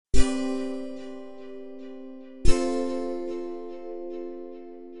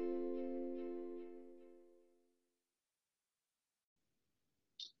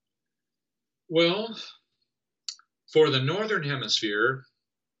Well, for the Northern Hemisphere,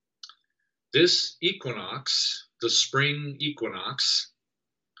 this equinox, the spring equinox,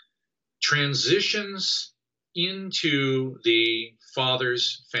 transitions into the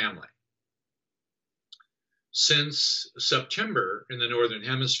father's family. Since September in the Northern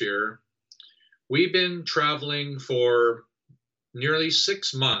Hemisphere, we've been traveling for nearly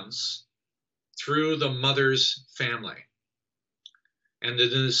 6 months through the mother's family. And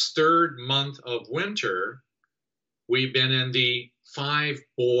in this third month of winter, we've been in the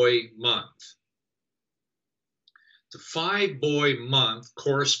 5-boy month. The 5-boy month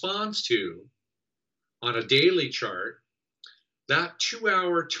corresponds to, on a daily chart, that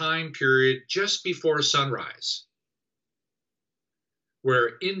 2-hour time period just before sunrise,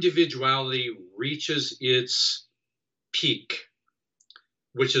 where individuality reaches its peak,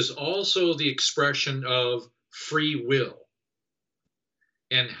 which is also the expression of free will,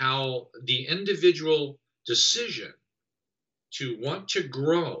 and how the individual decision to want to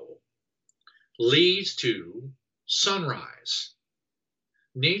grow leads to sunrise.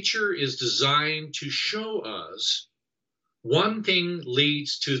 Nature is designed to show us one thing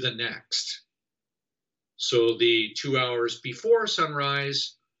leads to the next. So the 2 hours before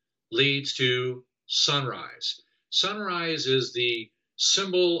sunrise leads to sunrise. Sunrise is the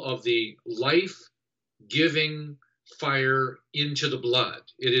symbol of the life-giving fire into the blood.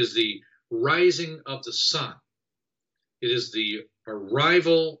 It is the rising of the sun. It is the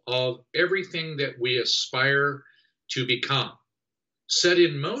arrival of everything that we aspire to become, set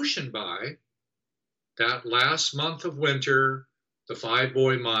in motion by that last month of winter, the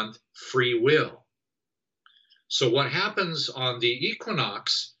 5-boy month, free will. So what happens on the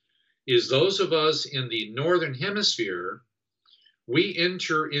equinox is those of us in the Northern Hemisphere, we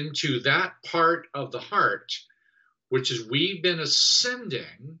enter into that part of the heart, which is we've been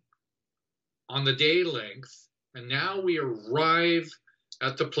ascending on the day length, and now we arrive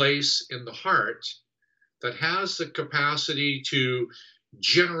at the place in the heart that has the capacity to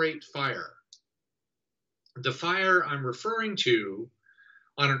generate fire. The fire I'm referring to,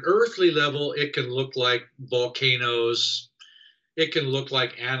 on an earthly level, it can look like volcanoes. It can look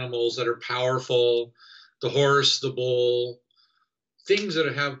like animals that are powerful, the horse, the bull, things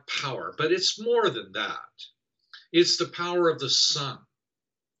that have power. But it's more than that. It's the power of the sun.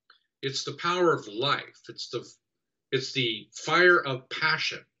 It's the power of life. It's the fire of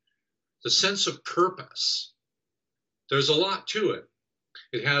passion, the sense of purpose. There's a lot to it.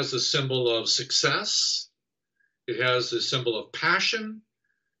 It has the symbol of success. It has the symbol of passion.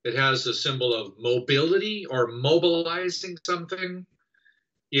 It has the symbol of mobility or mobilizing something.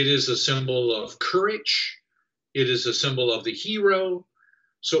 It is a symbol of courage. It is a symbol of the hero.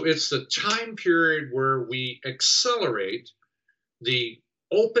 So it's the time period where we accelerate the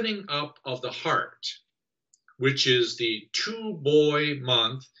opening up of the heart, which is the 2-boy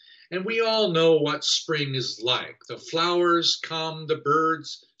month. And we all know what spring is like. The flowers come, the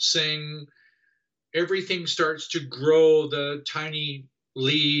birds sing, everything starts to grow, the tiny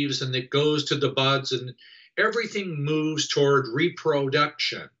leaves, and it goes to the buds, and everything moves toward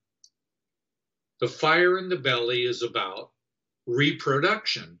reproduction. The fire in the belly is about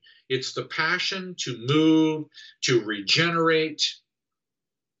reproduction. It's the passion to move, to regenerate.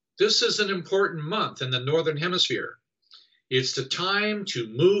 This is an important month in the Northern Hemisphere. It's the time to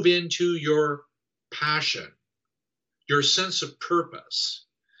move into your passion, your sense of purpose.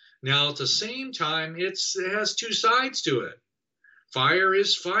 Now, at the same time, it has two sides to it. Fire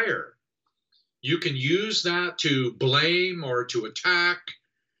is fire. You can use that to blame or to attack.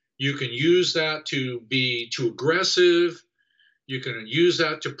 You can use that to be too aggressive. You can use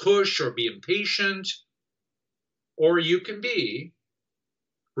that to push or be impatient. Or you can be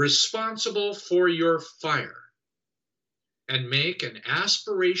responsible for your fire and make an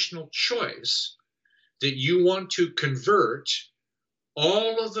aspirational choice that you want to convert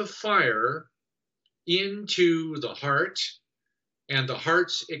all of the fire into the heart and the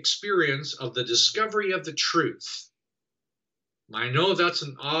heart's experience of the discovery of the truth. I know that's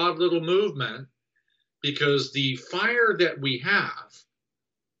an odd little movement because the fire that we have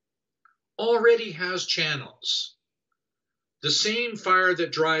already has channels. The same fire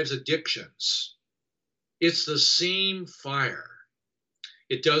that drives addictions. It's the same fire.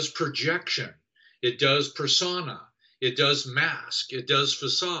 It does projection. It does persona. It does mask. It does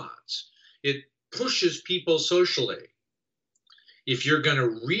facades. It pushes people socially. If you're going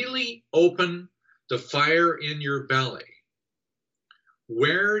to really open the fire in your belly,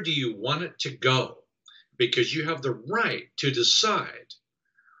 where do you want it to go? Because you have the right to decide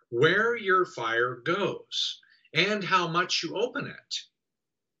where your fire goes and how much you open it.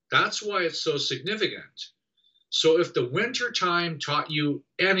 That's why it's so significant. So if the winter time taught you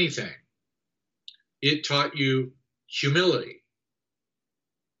anything, it taught you humility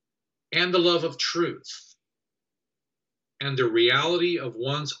and the love of truth and the reality of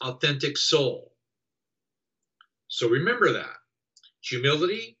one's authentic soul. So remember that.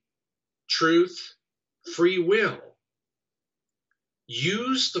 Humility, truth, free will.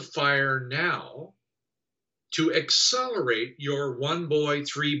 Use the fire now to accelerate your 1 boy,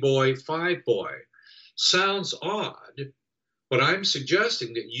 3 boy, 5 boy. Sounds odd, but I'm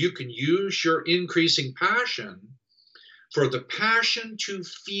suggesting that you can use your increasing passion for the passion to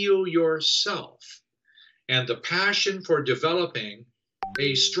feel yourself and the passion for developing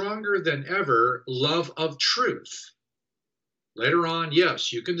a stronger than ever love of truth. Later on,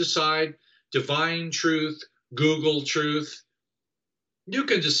 yes, you can decide divine truth, Google truth. You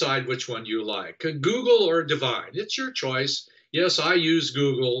can decide which one you like, Google or divine. It's your choice. Yes, I use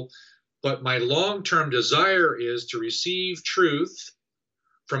Google, but my long-term desire is to receive truth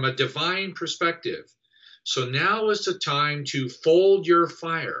from a divine perspective. So now is the time to fold your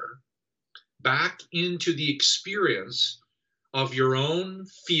fire back into the experience of your own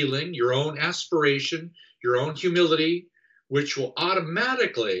feeling, your own aspiration, your own humility, which will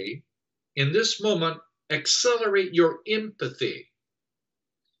automatically, in this moment, accelerate your empathy.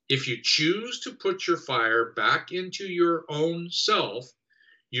 If you choose to put your fire back into your own self,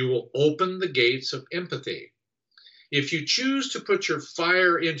 you will open the gates of empathy. If you choose to put your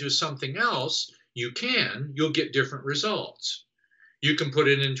fire into something else, you'll get different results. You can put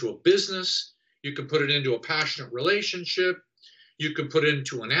it into a business, you can put it into a passionate relationship, you can put it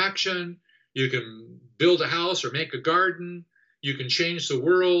into an action, you can build a house or make a garden, you can change the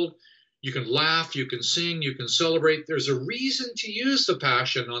world, you can laugh, you can sing, you can celebrate. There's a reason to use the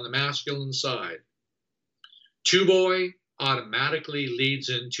passion on the masculine side. 2 boy automatically leads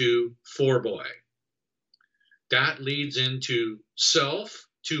into 4 boy. That leads into self,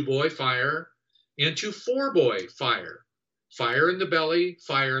 2 boy fire, into 4 boy fire. Fire in the belly,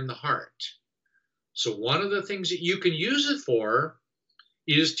 fire in the heart. So one of the things that you can use it for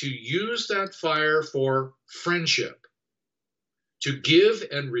is to use that fire for friendship, to give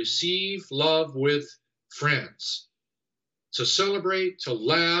and receive love with friends, to celebrate, to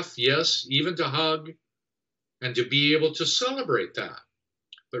laugh, yes, even to hug, and to be able to celebrate that.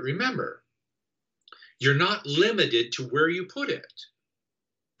 But remember, you're not limited to where you put it,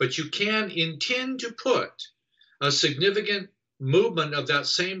 but you can intend to put a significant movement of that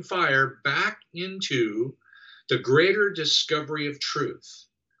same fire back into the greater discovery of truth.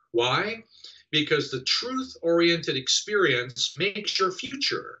 Why? Because the truth-oriented experience makes your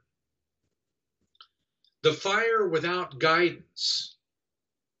future. The fire without guidance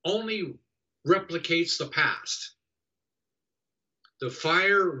only replicates the past. The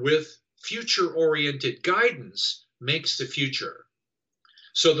fire with future-oriented guidance makes the future.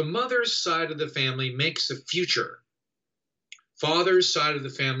 So the mother's side of the family makes the future. Father's side of the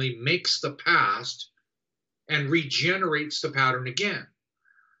family makes the past and regenerates the pattern again.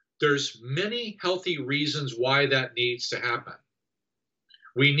 There's many healthy reasons why that needs to happen.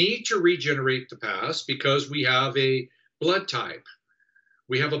 We need to regenerate the past because we have a blood type.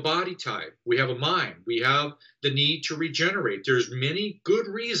 We have a body type. We have a mind. We have the need to regenerate. There's many good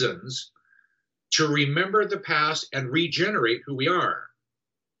reasons to remember the past and regenerate who we are.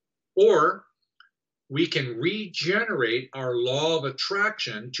 Or we can regenerate our law of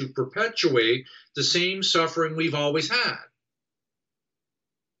attraction to perpetuate the same suffering we've always had.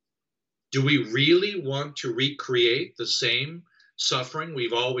 Do we really want to recreate the same suffering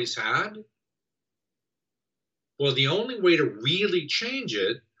we've always had? Well, the only way to really change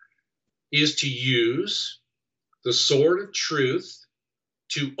it is to use the sword of truth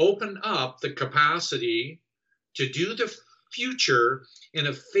to open up the capacity to do the future in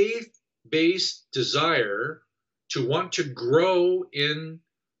a faith-based desire to want to grow in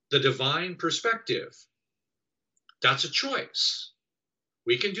the divine perspective. That's a choice.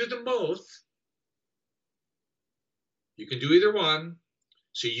 We can do them both. You can do either one.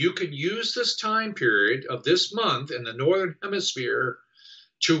 So you can use this time period of this month in the Northern Hemisphere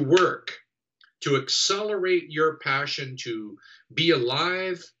to work, to accelerate your passion to be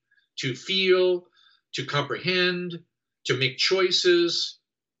alive, to feel, to comprehend, to make choices.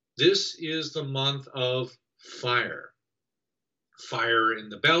 This is the month of fire. Fire in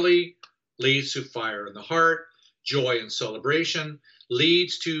the belly leads to fire in the heart. Joy and celebration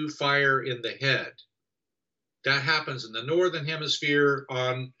leads to fire in the head. That happens in the Northern Hemisphere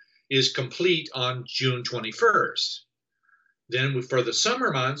is complete on June 21st. Then for the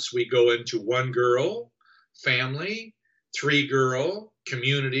summer months, we go into 1 girl, family, 3 girl,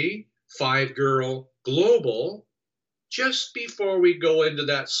 community, 5-girl global, just before we go into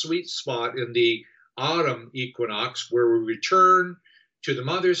that sweet spot in the autumn equinox where we return to the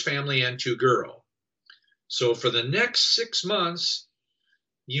mother's family and to girl. So for the next 6 months,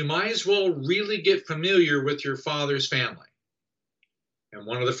 you might as well really get familiar with your father's family. And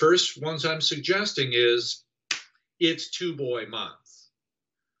one of the first ones I'm suggesting is it's 2-boy month.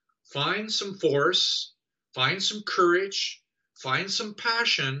 Find some force, find some courage, find some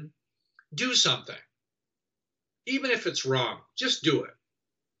passion, do something. Even if it's wrong, just do it.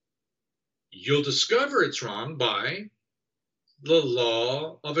 You'll discover it's wrong by the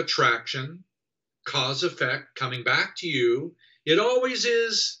law of attraction, cause effect coming back to you. It always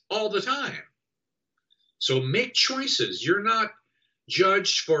is all the time. So make choices. You're not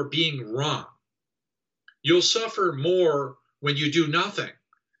judged for being wrong. You'll suffer more when you do nothing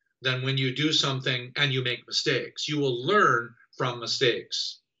than when you do something and you make mistakes. You will learn from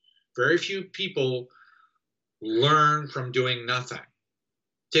mistakes. Very few people learn from doing nothing.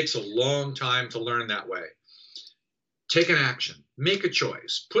 It takes a long time to learn that way. Take an action, make a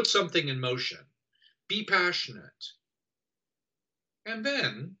choice, put something in motion, be passionate. And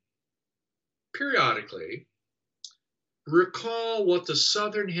then, periodically, recall what the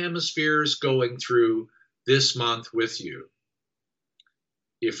Southern Hemisphere is going through this month with you.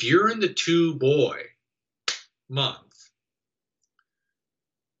 If you're in the 2-boy month,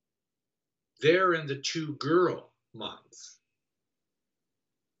 they're in the 2-girl month.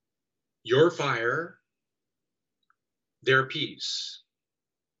 Your fire, their peace.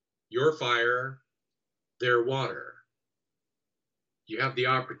 Your fire, their water. You have the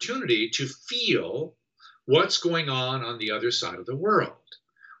opportunity to feel what's going on the other side of the world.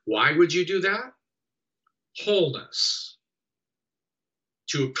 Why would you do that? Wholeness.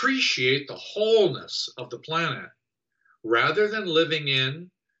 To appreciate the wholeness of the planet, rather than living in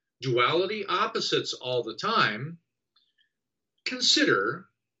duality opposites all the time, consider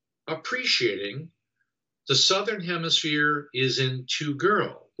appreciating the Southern Hemisphere is in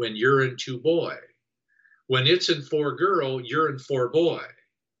 2-girl when you're in 2-boy. When it's in 4-girl, you're in 4-boy.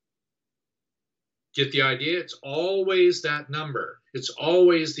 Get the idea? It's always that number. It's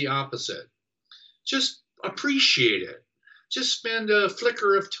always the opposite. Just appreciate it. Just spend a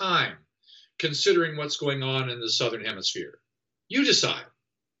flicker of time considering what's going on in the Southern Hemisphere. You decide.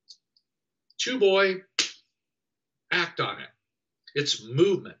 2-boy, act on it. It's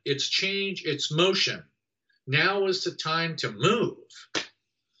movement, it's change, it's motion. Now is the time to move.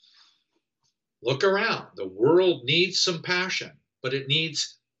 Look around. The world needs some passion, but it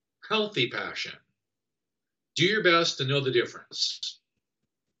needs healthy passion. Do your best to know the difference.